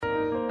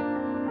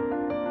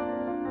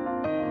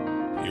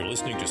You're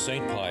listening to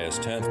St. Pius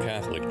X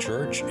Catholic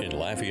Church in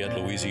Lafayette,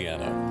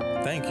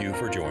 Louisiana. Thank you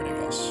for joining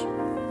us.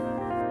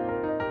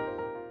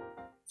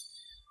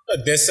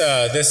 Look, this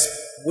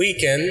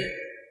weekend,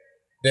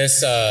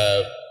 this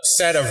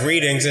set of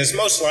readings is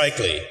most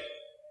likely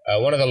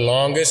one of the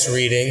longest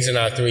readings in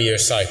our 3-year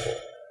cycle.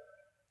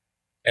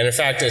 And in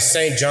fact,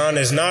 St. John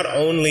is not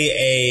only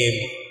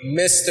a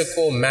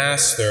mystical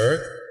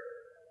master,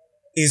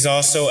 he's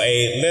also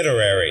a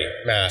literary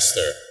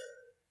master.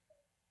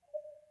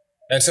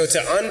 And so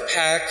to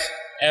unpack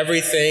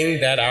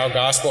everything that our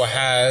gospel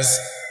has,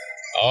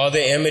 all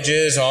the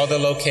images, all the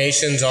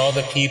locations, all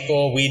the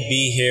people, we'd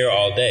be here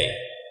all day.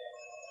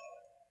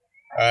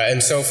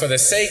 And so for the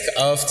sake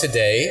of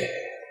today,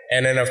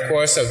 and then of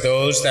course of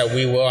those that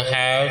we will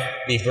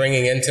be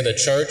bringing into the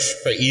church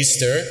for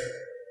Easter,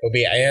 we'll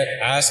be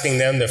asking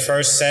them the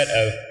first set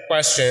of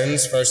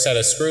questions, first set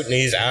of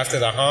scrutinies after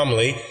the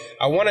homily.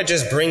 I want to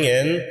just bring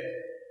in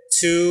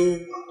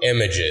 2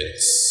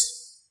 images.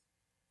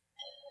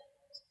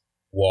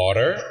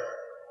 Water,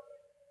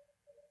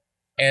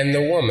 and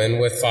the woman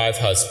with 5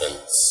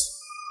 husbands.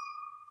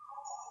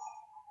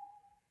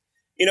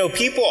 You know,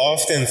 people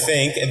often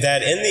think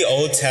that in the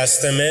Old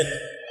Testament,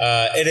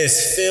 it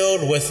is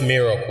filled with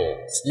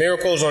miracles.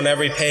 Miracles on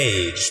every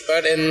page,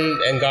 but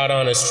in God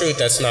honest truth,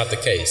 that's not the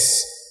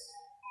case.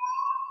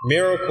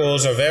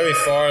 Miracles are very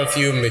far and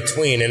few in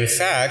between. In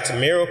fact,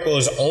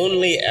 miracles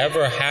only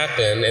ever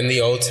happen in the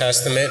Old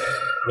Testament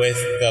with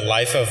the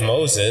life of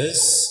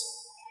Moses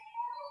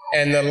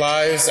and the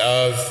lives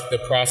of the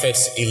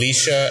prophets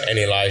Elisha and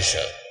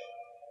Elijah.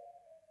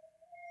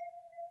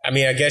 I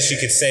mean, I guess you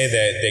could say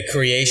that the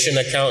creation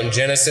account in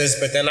Genesis,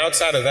 but then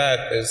outside of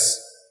that, there's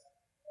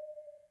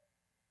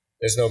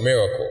no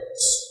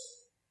miracles.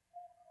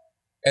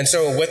 And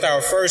so with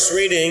our first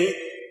reading,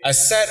 a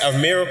set of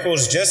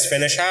miracles just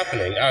finished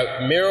happening.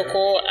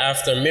 Miracle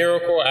after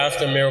miracle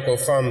after miracle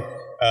from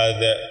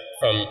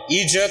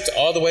Egypt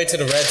all the way to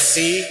the Red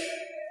Sea.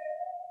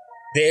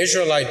 The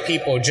Israelite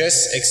people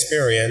just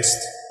experienced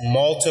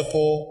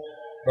multiple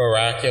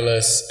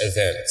miraculous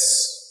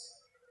events.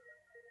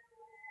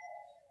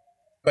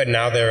 But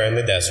now they're in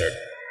the desert.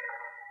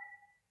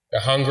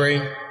 They're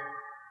hungry,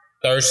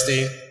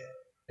 thirsty.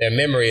 Their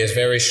memory is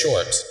very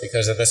short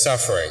because of the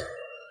suffering.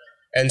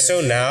 And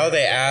so now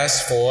they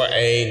ask for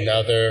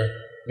another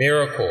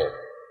miracle.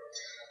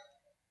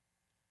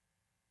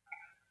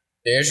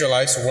 The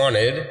Israelites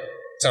wanted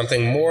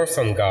something more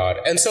from God,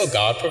 and so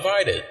God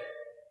provided.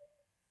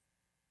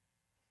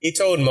 He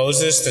told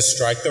Moses to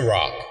strike the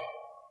rock,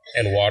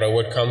 and water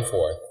would come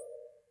forth.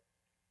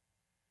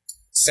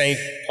 St.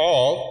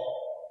 Paul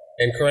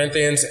in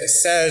Corinthians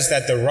says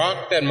that the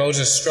rock that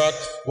Moses struck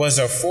was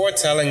a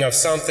foretelling of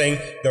something.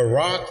 The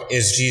rock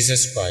is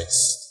Jesus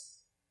Christ.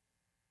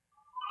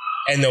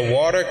 And the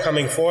water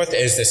coming forth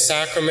is the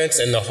sacraments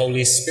and the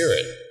Holy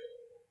Spirit.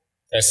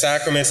 The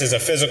sacraments is a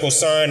physical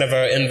sign of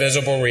an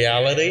invisible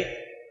reality.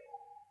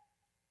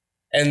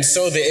 And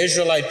so the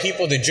Israelite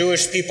people, the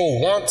Jewish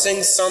people,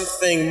 wanting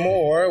something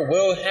more,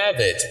 will have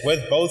it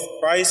with both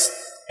Christ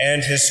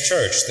and his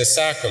church, the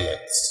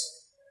sacraments.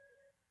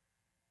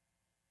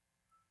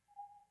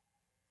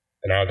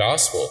 In our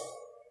gospel,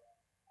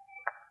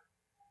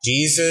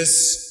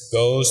 Jesus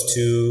goes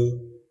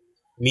to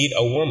meet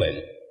a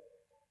woman,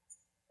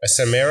 a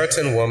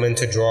Samaritan woman,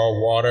 to draw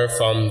water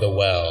from the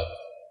well.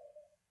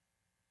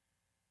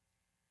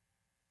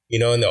 You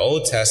know, in the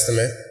Old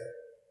Testament,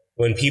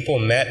 when people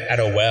met at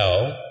a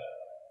well,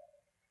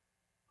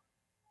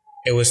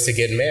 it was to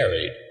get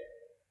married.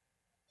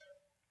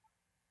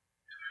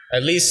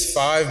 At least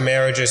 5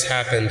 marriages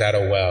happened at a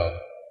well.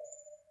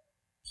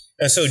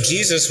 And so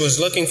Jesus was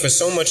looking for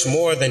so much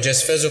more than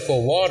just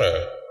physical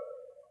water.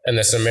 And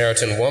the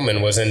Samaritan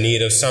woman was in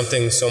need of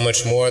something so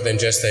much more than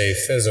just a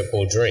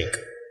physical drink.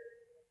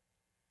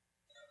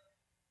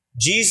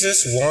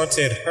 Jesus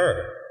wanted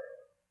her.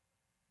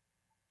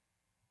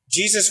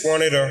 Jesus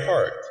wanted her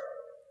heart.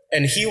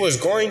 And he was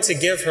going to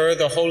give her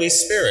the Holy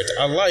Spirit,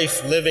 a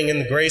life living in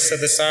the grace of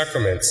the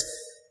sacraments.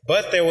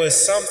 But there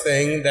was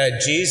something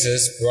that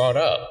Jesus brought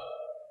up.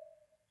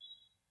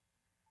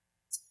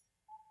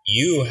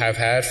 You have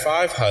had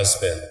 5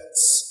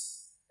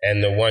 husbands,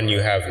 and the one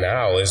you have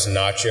now is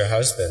not your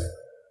husband.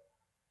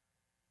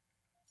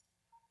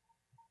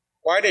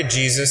 Why did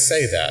Jesus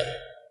say that?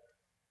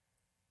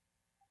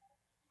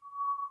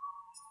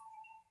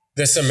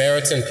 The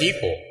Samaritan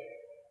people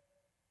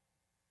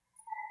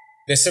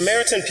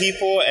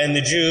and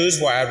the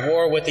Jews were at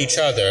war with each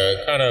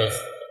other, kind of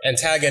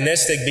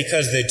antagonistic,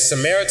 because the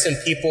Samaritan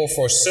people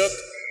forsook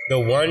the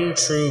one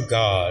true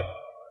God.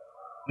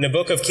 In the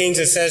book of Kings,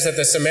 it says that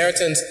the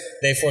Samaritans,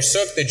 they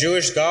forsook the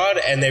Jewish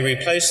God and they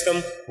replaced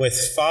them with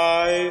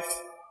 5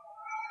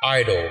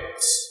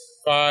 idols,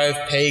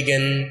 5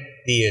 pagan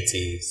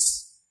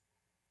deities.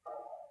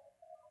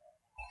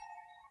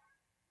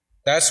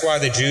 That's why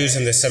the Jews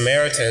and the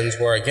Samaritans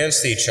were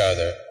against each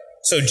other.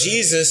 So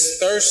Jesus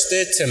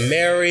thirsted to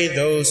marry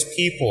those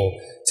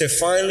people, to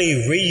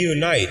finally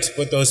reunite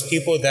with those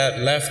people that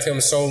left him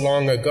so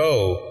long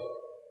ago.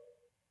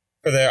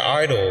 for their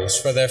idols,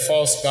 for their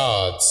false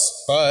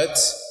gods, but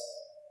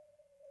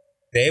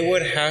they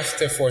would have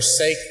to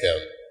forsake them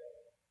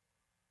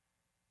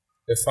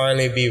to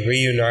finally be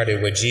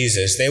reunited with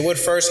Jesus. They would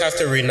first have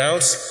to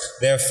renounce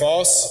their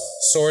false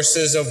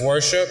sources of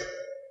worship,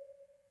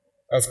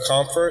 of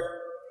comfort,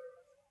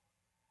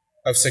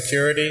 of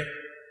security,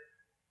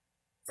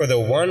 for the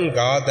one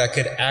God that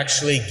could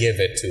actually give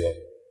it to them.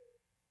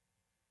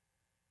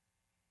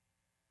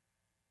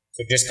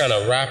 So just kind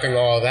of wrapping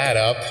all that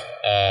up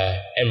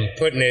and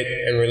putting it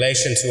in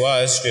relation to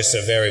us, just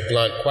a very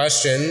blunt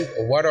question: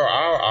 what are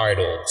our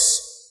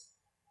idols?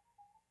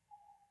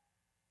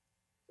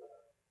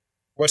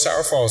 What's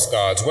our false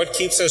gods? What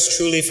keeps us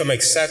truly from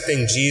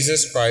accepting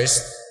Jesus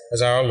Christ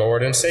as our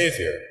Lord and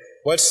Savior?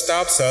 What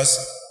stops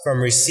us from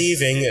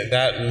receiving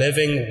that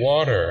living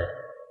water?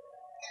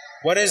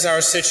 What is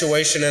our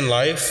situation in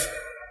life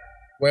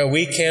where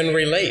we can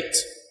relate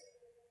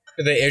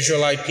to the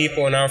Israelite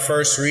people in our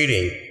first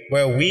reading,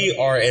 where we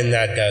are in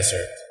that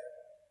desert,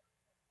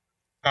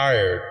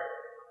 tired,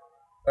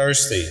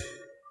 thirsty,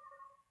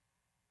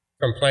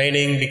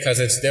 complaining because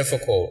it's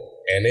difficult,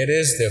 and it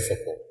is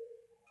difficult,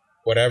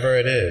 whatever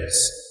it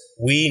is.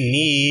 We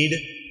need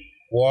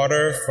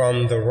water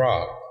from the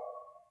rock.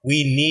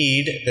 We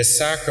need the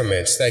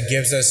sacraments that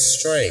gives us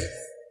strength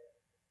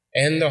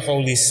and the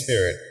Holy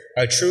Spirit,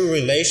 a true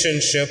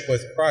relationship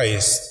with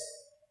Christ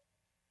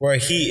where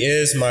He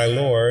is my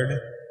Lord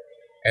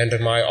and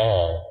my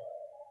all.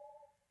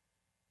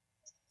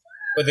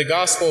 With the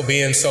gospel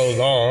being so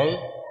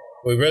long,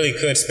 we really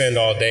could spend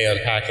all day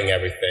unpacking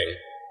everything.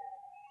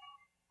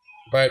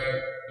 But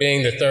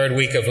being the third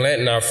week of Lent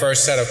and our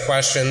first set of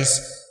questions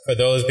for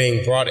those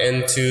being brought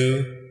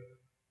into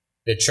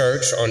the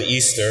church on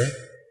Easter,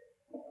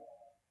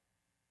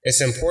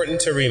 it's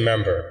important to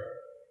remember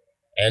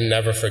and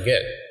never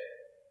forget.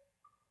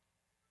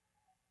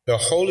 The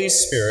Holy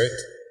Spirit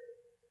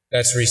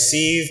that's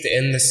received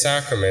in the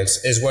sacraments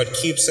is what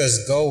keeps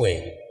us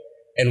going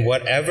in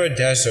whatever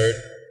desert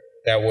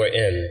that we're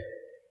in.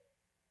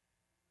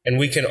 And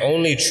we can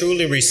only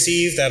truly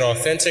receive that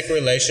authentic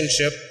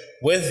relationship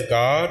with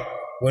God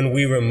when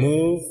we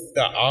remove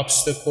the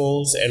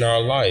obstacles in our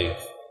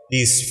life,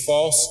 these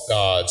false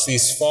gods,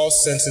 these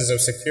false senses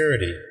of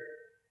security.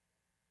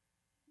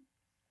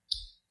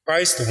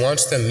 Christ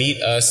wants to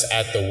meet us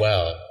at the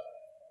well,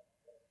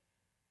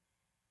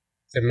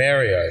 to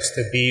marry us,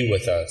 to be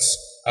with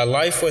us. A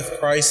life with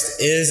Christ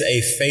is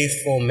a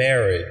faithful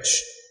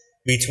marriage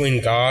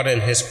between God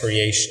and His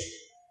creation.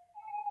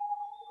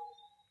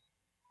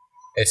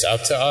 It's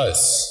up to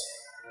us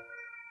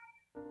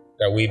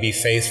that we be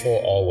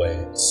faithful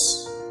always.